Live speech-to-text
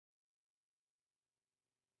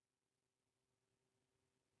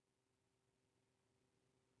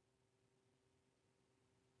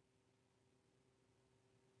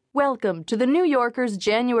Welcome to the New Yorker's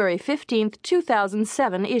January 15,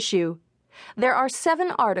 2007 issue. There are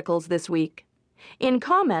 7 articles this week. In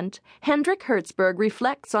comment, Hendrik Hertzberg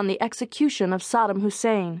reflects on the execution of Saddam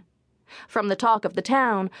Hussein. From the talk of the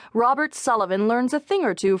town, Robert Sullivan learns a thing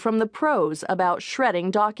or two from the pros about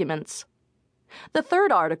shredding documents. The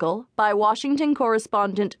 3rd article, by Washington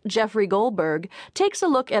correspondent Jeffrey Goldberg, takes a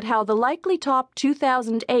look at how the likely top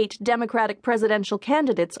 2008 Democratic presidential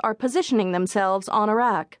candidates are positioning themselves on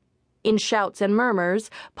Iraq. In Shouts and Murmurs,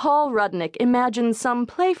 Paul Rudnick imagines some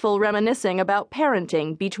playful reminiscing about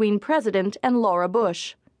parenting between President and Laura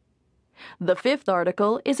Bush. The 5th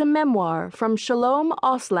article is a memoir from Shalom,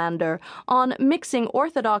 Auslander on mixing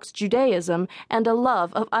Orthodox Judaism and a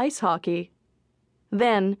love of ice hockey.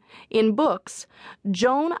 Then, in books,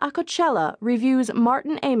 Joan Acocella reviews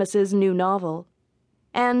Martin Amos's new novel.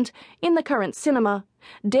 And, in the current cinema,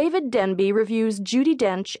 David Denby reviews Judi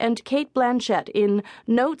Dench and Cate Blanchett in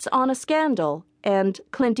Notes on a Scandal and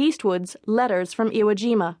Clint Eastwood's Letters from Iwo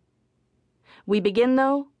Jima. We begin,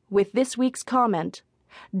 though, with this week's comment,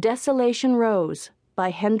 Desolation Rose, by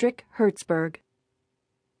Hendrik Hertzberg.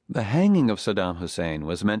 The hanging of Saddam Hussein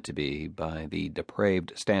was meant to be, by the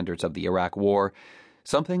depraved standards of the Iraq War,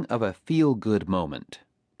 something of a feel-good moment.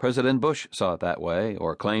 President Bush saw it that way,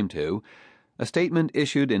 or claimed to. A statement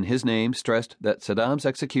issued in his name stressed that Saddam's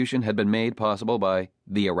execution had been made possible by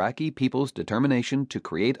the Iraqi people's determination to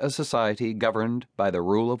create a society governed by the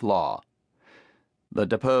rule of law. The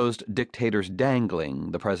deposed dictator's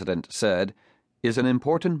dangling, the president said, is an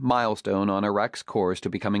important milestone on Iraq's course to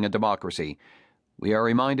becoming a democracy. We are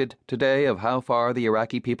reminded today of how far the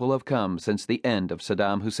Iraqi people have come since the end of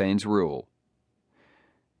Saddam Hussein's rule.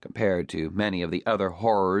 Compared to many of the other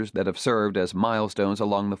horrors that have served as milestones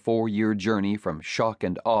along the 4-year journey from shock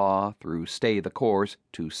and awe through stay the course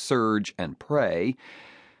to surge and pray,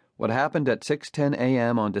 what happened at 6:10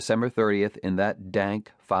 a.m. on December 30th in that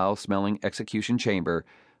dank, foul-smelling execution chamber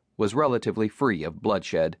was relatively free of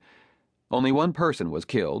bloodshed. Only one person was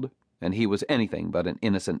killed, and he was anything but an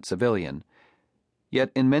innocent civilian. Yet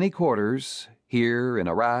in many quarters, here in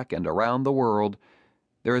Iraq and around the world,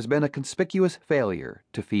 there has been a conspicuous failure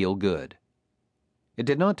to feel good. It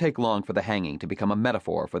did not take long for the hanging to become a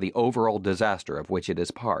metaphor for the overall disaster of which it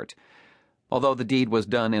is part. Although the deed was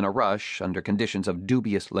done in a rush, under conditions of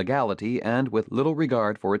dubious legality, and with little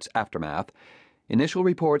regard for its aftermath, initial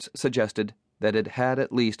reports suggested that it had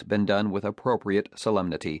at least been done with appropriate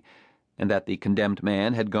solemnity, and that the condemned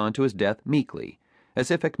man had gone to his death meekly,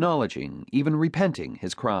 as if acknowledging, even repenting,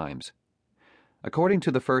 his crimes. According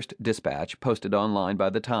to the first dispatch posted online by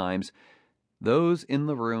the Times, those in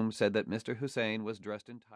the room said that Mr. Hussein was dressed entirely